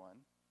for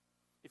anyone.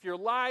 If your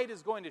light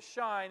is going to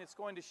shine, it's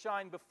going to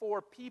shine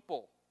before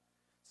people.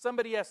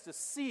 Somebody has to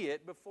see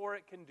it before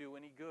it can do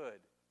any good.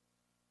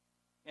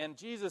 And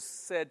Jesus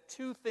said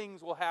 2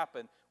 things will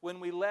happen when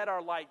we let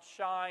our light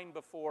shine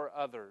before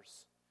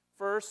others.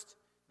 First,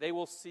 they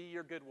will see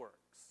your good works.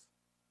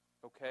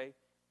 Okay?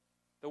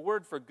 The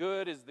word for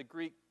good is the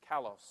Greek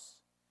kalos.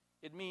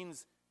 It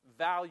means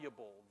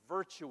valuable,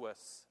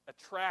 virtuous,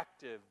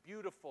 attractive,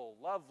 beautiful,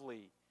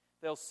 lovely.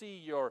 They'll see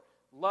your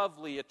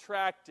lovely,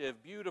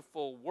 attractive,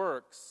 beautiful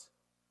works.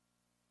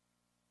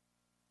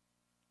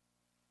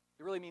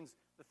 It really means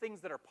the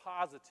things that are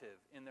positive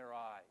in their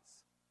eyes.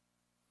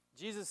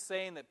 Jesus is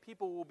saying that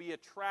people will be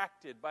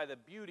attracted by the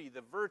beauty,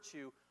 the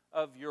virtue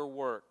of your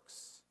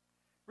works.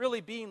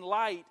 Really, being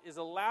light is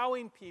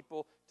allowing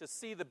people to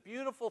see the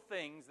beautiful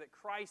things that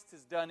Christ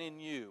has done in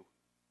you,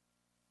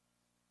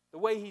 the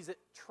way He's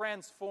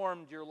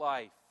transformed your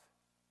life.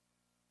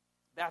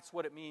 That's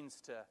what it means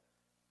to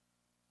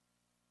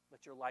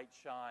let your light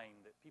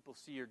shine, that people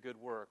see your good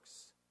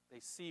works. They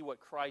see what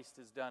Christ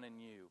has done in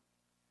you.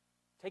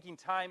 Taking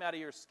time out of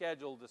your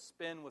schedule to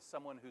spend with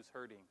someone who's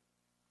hurting.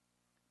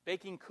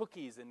 Baking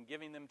cookies and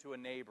giving them to a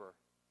neighbor.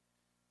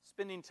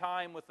 Spending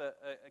time with a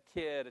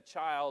kid, a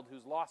child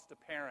who's lost a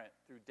parent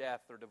through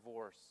death or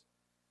divorce.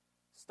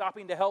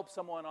 Stopping to help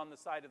someone on the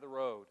side of the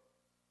road.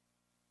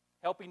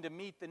 Helping to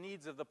meet the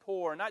needs of the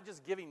poor. Not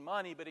just giving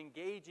money, but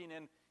engaging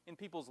in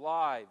people's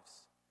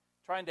lives.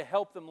 Trying to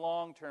help them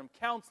long term.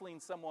 Counseling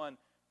someone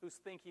who's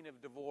thinking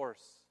of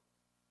divorce.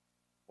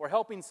 Or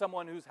helping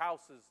someone whose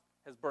house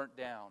has burnt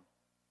down.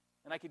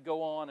 And I could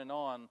go on and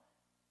on.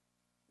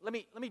 Let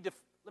me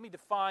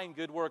define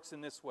good works in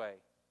this way.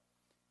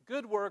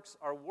 Good works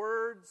are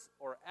words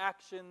or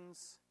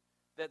actions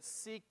that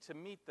seek to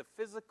meet the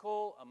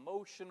physical,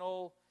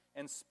 emotional,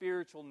 and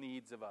spiritual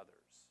needs of others.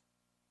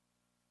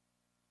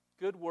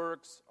 Good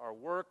works are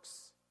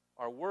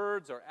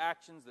words or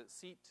actions that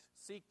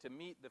seek to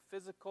meet the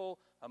physical,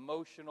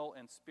 emotional,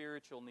 and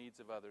spiritual needs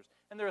of others.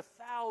 And there are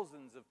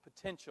thousands of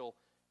potential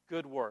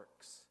good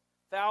works.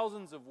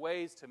 Thousands of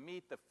ways to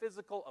meet the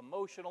physical,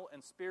 emotional,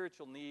 and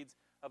spiritual needs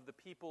of the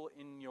people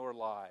in your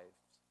lives.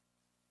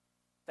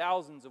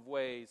 Thousands of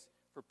ways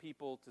for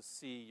people to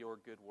see your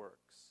good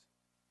works.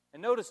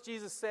 And notice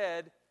Jesus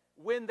said,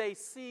 when they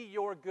see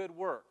your good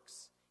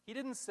works. He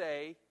didn't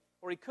say,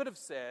 or he could have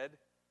said,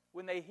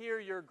 when they hear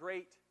your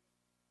great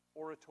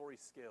oratory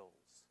skills.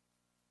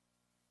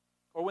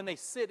 Or when they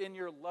sit in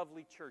your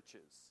lovely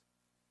churches.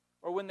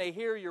 Or when they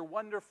hear your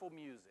wonderful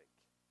music.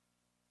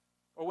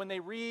 Or when they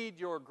read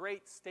your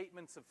great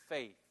statements of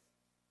faith.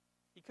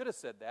 He could have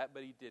said that,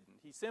 but he didn't.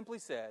 He simply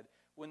said,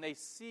 when they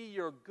see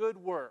your good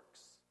works,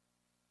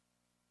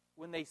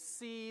 when they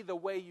see the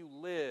way you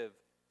live,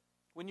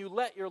 when you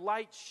let your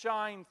light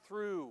shine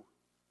through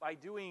by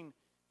doing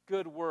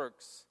good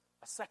works,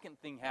 a second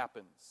thing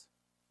happens.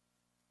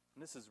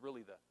 And this is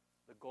really the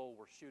goal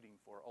we're shooting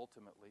for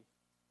ultimately.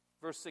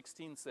 Verse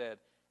 16 said,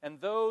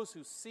 and those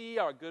who see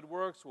our good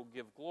works will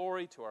give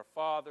glory to our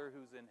Father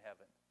who's in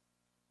heaven.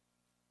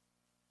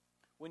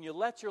 When you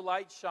let your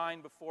light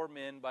shine before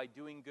men by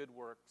doing good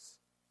works,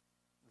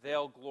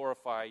 they'll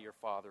glorify your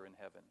Father in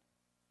heaven.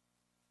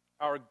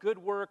 Our good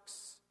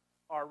works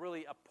are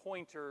really a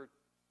pointer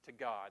to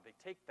God. They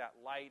take that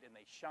light and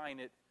they shine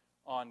it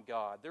on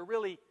God. They're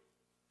really,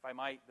 if I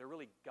might, they're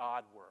really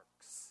God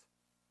works.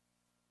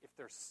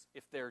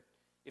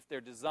 If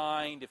they're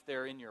designed, if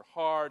they're in your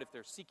heart, if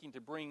they're seeking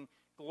to bring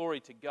glory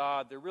to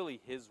God, they're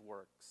really His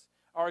works.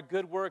 Our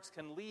good works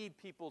can lead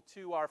people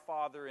to our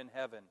Father in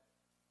heaven.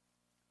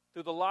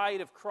 Through the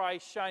light of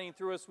Christ shining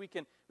through us, we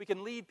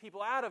can lead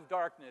people out of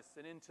darkness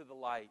and into the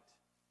light.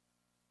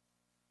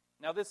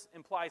 Now, this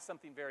implies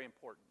something very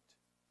important.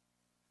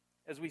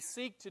 As we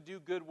seek to do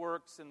good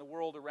works in the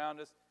world around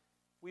us,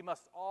 we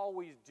must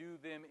always do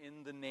them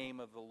in the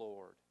name of the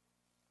Lord.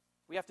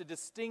 We have to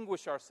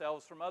distinguish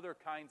ourselves from other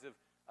kinds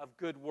of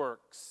good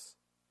works.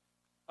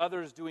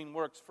 Others doing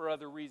works for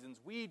other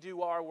reasons. We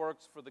do our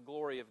works for the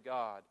glory of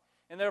God.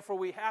 And therefore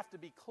we have to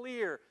be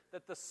clear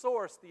that the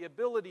source, the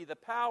ability, the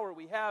power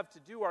we have to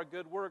do our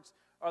good works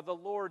are the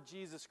Lord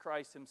Jesus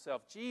Christ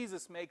Himself.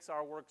 Jesus makes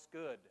our works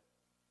good.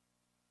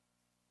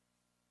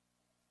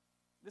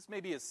 This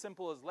may be as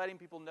simple as letting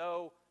people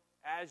know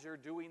as you're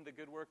doing the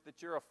good work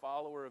that you're a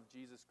follower of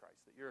Jesus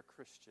Christ, that you're a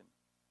Christian.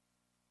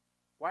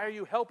 Why are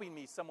you helping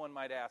me, someone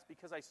might ask?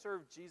 Because I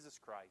serve Jesus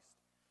Christ,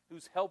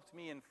 who's helped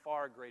me in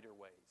far greater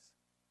ways.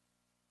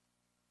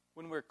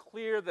 When we're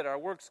clear that our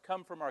works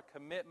come from our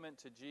commitment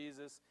to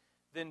Jesus,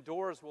 then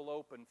doors will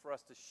open for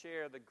us to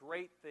share the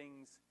great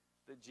things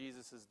that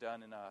Jesus has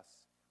done in us.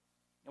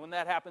 And when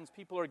that happens,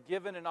 people are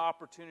given an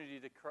opportunity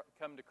to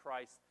come to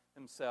Christ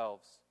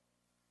themselves.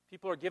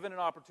 People are given an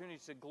opportunity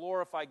to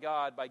glorify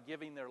God by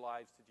giving their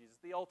lives to Jesus.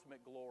 The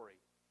ultimate glory.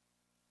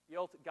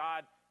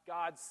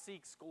 God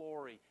seeks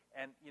glory,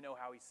 and you know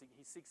how He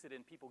seeks it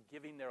in people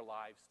giving their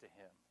lives to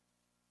Him.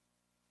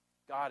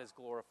 God is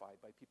glorified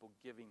by people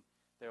giving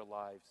their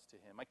lives to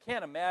Him. I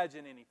can't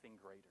imagine anything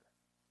greater,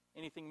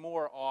 anything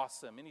more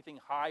awesome, anything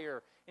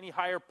higher, any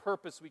higher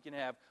purpose we can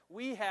have.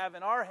 We have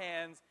in our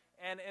hands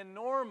an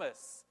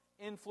enormous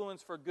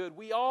influence for good.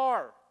 We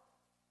are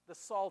the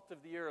salt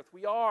of the earth.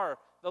 We are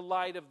the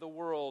light of the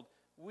world.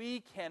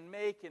 We can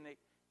make an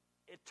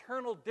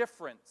eternal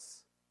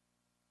difference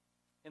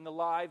in the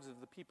lives of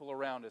the people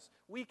around us.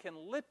 We can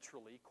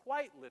literally,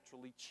 quite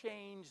literally,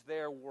 change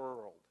their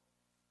world.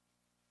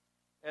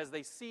 As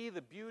they see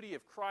the beauty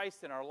of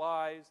Christ in our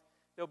lives,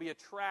 they'll be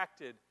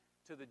attracted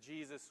to the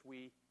Jesus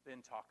we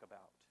then talk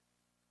about.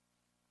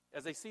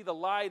 As they see the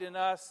light in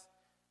us,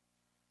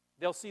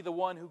 they'll see the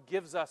one who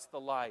gives us the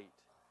light.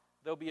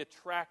 They'll be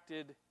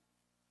attracted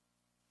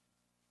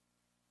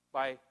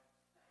by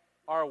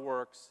our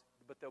works,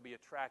 but they'll be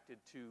attracted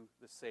to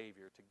the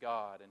Savior, to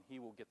God, and He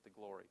will get the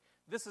glory.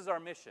 This is our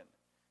mission,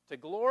 to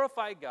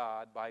glorify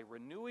God by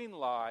renewing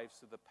lives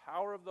through the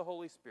power of the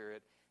Holy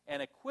Spirit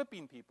and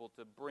equipping people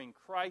to bring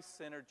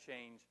Christ-centered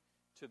change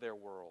to their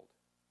world.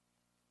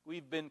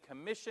 We've been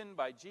commissioned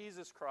by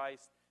Jesus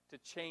Christ to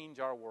change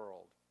our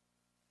world.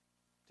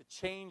 To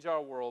change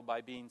our world by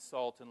being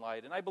salt and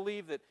light. And I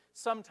believe that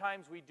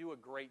sometimes we do a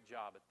great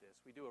job at this.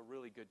 We do a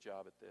really good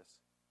job at this.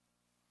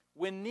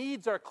 When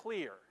needs are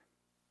clear,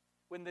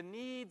 when the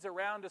needs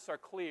around us are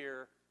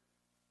clear,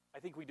 I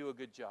think we do a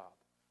good job.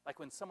 Like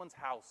when someone's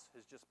house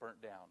has just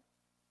burnt down.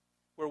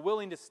 We're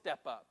willing to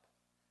step up,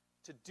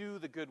 to do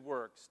the good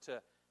works,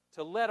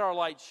 to let our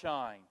light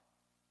shine.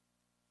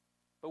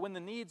 But when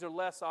the needs are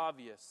less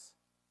obvious,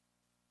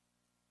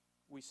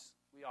 we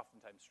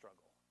oftentimes struggle.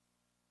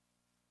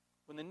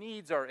 When the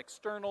needs are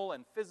external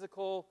and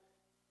physical,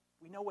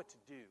 we know what to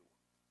do.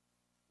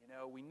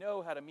 We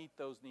know how to meet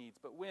those needs.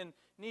 But when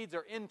needs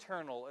are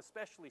internal,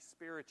 especially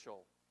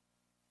spiritual,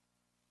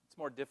 it's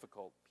more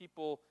difficult.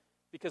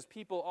 Because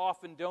people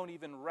often don't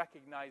even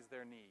recognize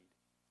their need.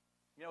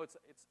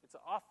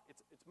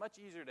 It's much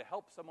easier to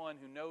help someone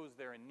who knows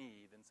they're in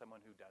need than someone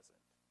who doesn't.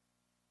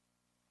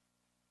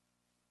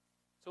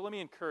 So let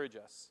me encourage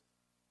us.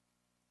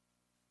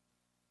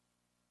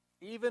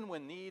 Even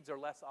when needs are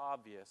less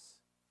obvious,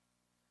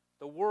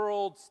 the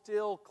world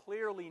still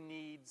clearly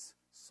needs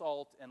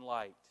salt and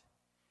light.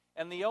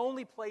 And the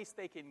only place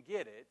they can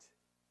get it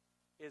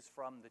is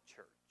from the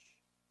church.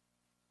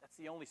 That's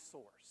the only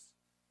source.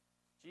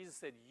 Jesus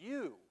said,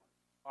 "You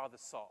are the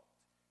salt.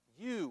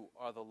 You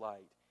are the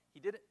light."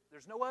 He did it.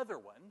 There's no other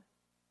one.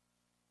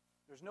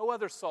 There's no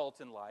other salt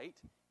and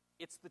light.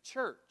 It's the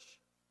church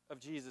of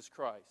Jesus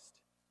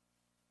Christ.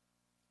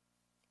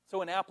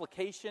 So an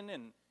application,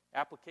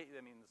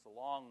 it's a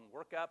long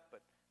workup,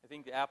 but I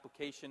think the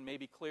application may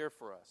be clear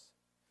for us.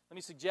 Let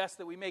me suggest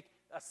that we make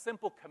a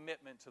simple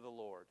commitment to the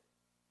Lord.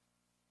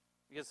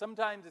 Because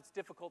sometimes it's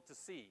difficult to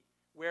see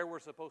where we're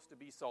supposed to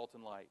be salt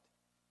and light.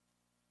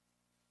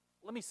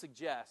 Let me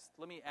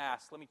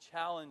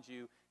challenge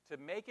you to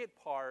make it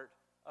part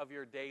of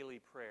your daily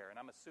prayer. And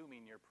I'm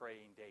assuming you're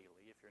praying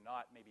daily. If you're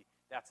not, maybe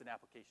that's an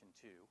application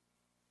too.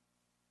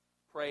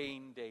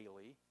 Praying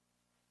daily.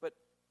 But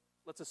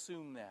let's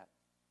assume that.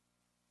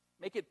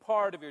 Make it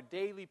part of your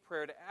daily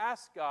prayer to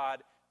ask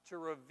God to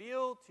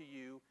reveal to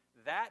you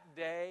that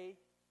day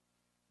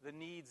the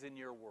needs in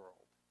your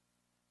world.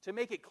 To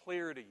make it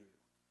clear to you.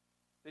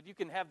 That you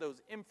can have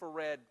those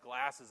infrared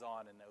glasses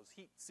on and those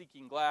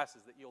heat-seeking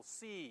glasses that you'll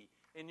see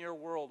in your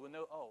world when,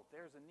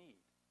 there's a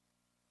need.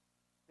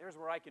 There's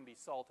where I can be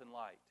salt and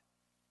light.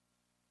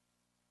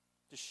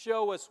 To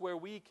show us where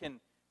we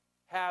can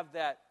have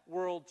that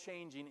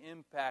world-changing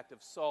impact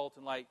of salt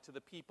and light to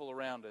the people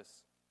around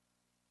us.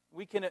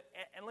 We can,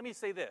 and let me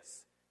say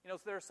this. So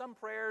there are some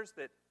prayers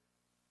that,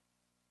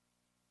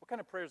 what kind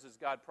of prayers does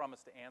God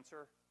promise to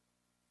answer?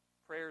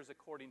 Prayers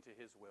according to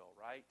His will,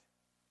 right?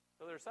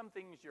 So there are some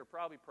things you're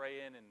probably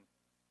praying and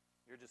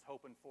you're just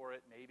hoping for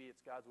it. Maybe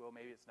it's God's will,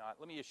 maybe it's not.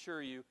 Let me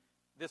assure you,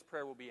 this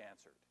prayer will be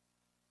answered.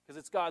 Because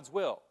it's God's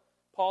will.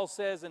 Paul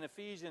says in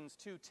Ephesians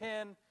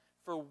 2:10,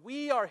 "For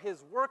we are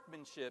His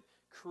workmanship,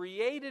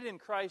 created in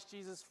Christ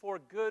Jesus for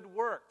good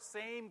works."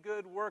 Same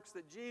good works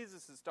that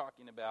Jesus is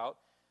talking about,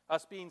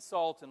 us being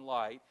salt and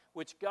light,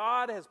 which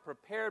God has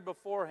prepared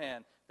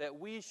beforehand that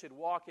we should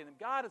walk in.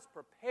 God has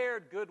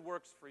prepared good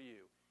works for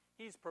you.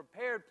 He's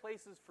prepared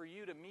places for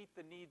you to meet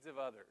the needs of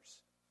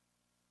others.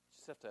 You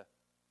just have to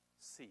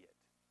see it.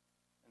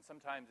 And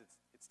sometimes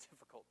it's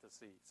difficult to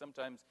see.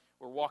 Sometimes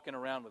we're walking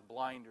around with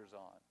blinders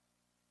on.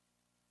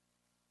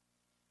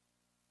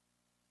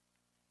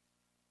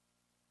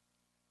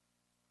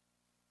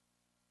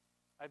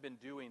 I've been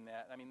doing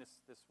that.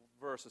 This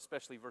verse,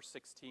 especially verse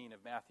 16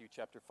 of Matthew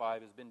chapter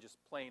 5, has been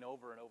just playing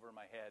over and over in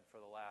my head for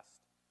the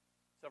last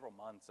several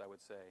months, I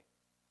would say.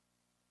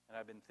 And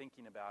I've been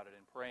thinking about it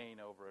and praying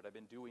over it. I've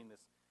been doing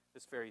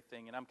this very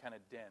thing, and I'm kind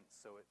of dense,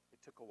 so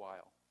it took a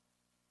while.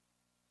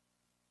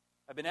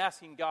 I've been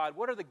asking God,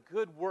 what are the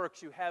good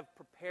works you have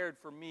prepared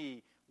for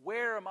me?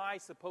 Where am I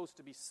supposed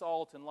to be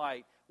salt and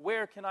light?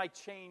 Where can I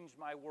change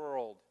my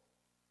world?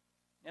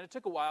 And it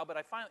took a while,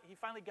 but He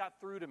finally got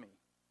through to me.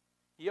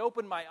 He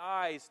opened my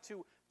eyes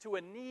to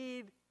a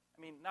need.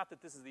 Not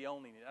that this is the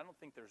only need. I don't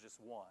think there's just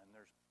one.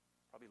 There's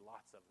probably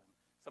lots of them.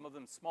 Some of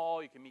them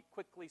small, you can meet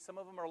quickly. Some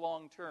of them are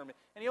long-term.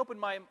 And He opened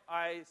my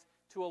eyes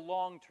to a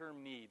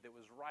long-term need that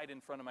was right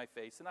in front of my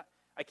face. And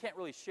I can't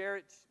really share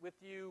it with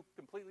you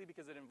completely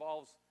because it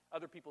involves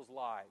other people's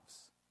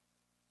lives,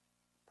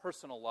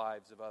 personal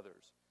lives of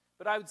others.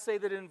 But I would say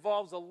that it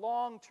involves a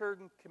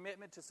long-term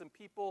commitment to some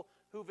people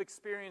who've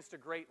experienced a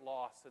great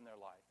loss in their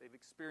life. They've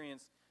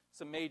experienced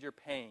some major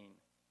pain.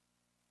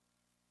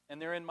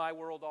 And they're in my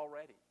world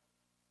already.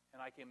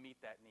 And I can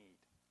meet that need.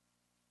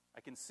 I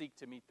can seek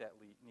to meet that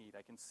need.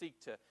 I can seek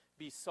to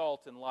be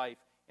salt and life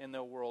in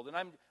their world. And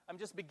I'm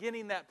just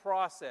beginning that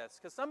process.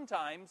 Because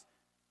sometimes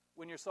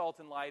when you're salt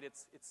and light,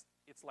 it's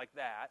like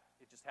that.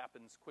 It just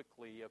happens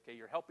quickly. Okay,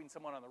 you're helping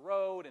someone on the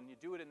road and you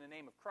do it in the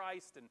name of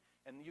Christ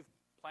and you've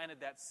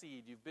planted that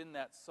seed. You've been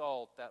that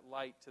salt, that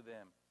light to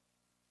them.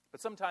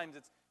 But sometimes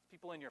it's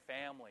people in your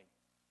family,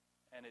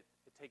 and it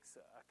takes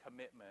a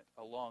commitment,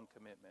 a long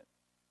commitment.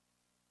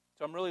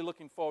 So I'm really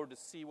looking forward to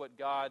see what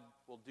God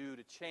will do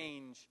to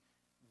change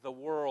the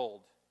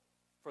world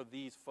for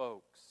these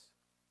folks.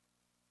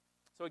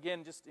 So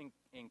again, just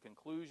in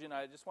conclusion,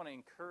 I just want to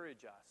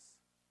encourage us.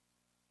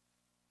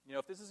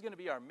 If this is going to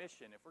be our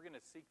mission, if we're going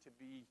to seek to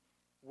be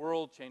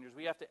world changers,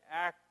 we have to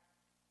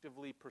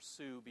actively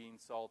pursue being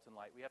salt and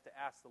light. We have to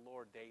ask the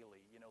Lord daily,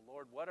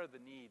 Lord, what are the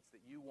needs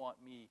that you want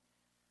me,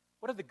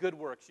 what are the good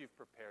works you've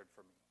prepared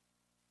for me?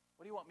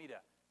 What do you want me to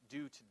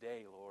do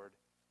today, Lord,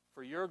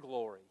 for your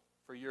glory,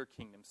 for your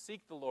kingdom?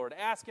 Seek the Lord.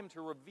 Ask him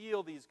to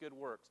reveal these good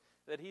works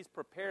that he's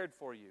prepared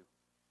for you,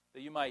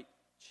 that you might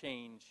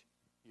change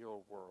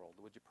your world.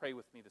 Would you pray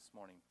with me this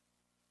morning?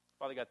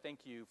 Father God,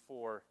 thank you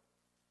for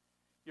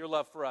your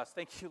love for us.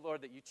 Thank you,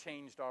 Lord, that you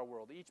changed our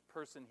world. Each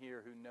person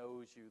here who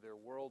knows you, their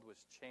world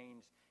was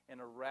changed in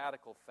a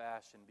radical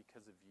fashion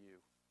because of you.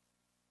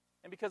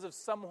 And because of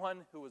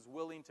someone who was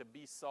willing to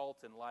be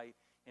salt and light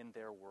in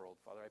their world.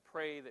 Father, I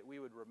pray that we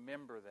would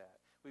remember that.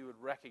 We would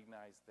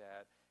recognize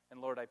that.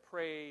 And Lord, I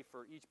pray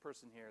for each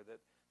person here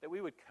that we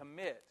would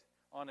commit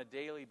on a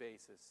daily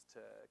basis to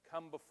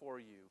come before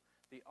you,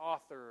 the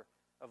author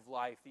of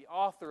life, the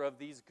author of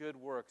these good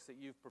works that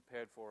you've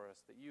prepared for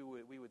us, that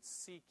we would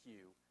seek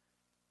you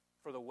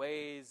for the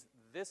ways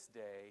this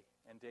day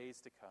and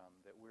days to come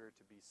that we're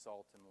to be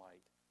salt and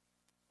light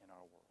in our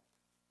world.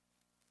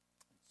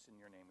 It's in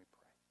your name we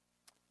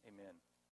pray. Amen.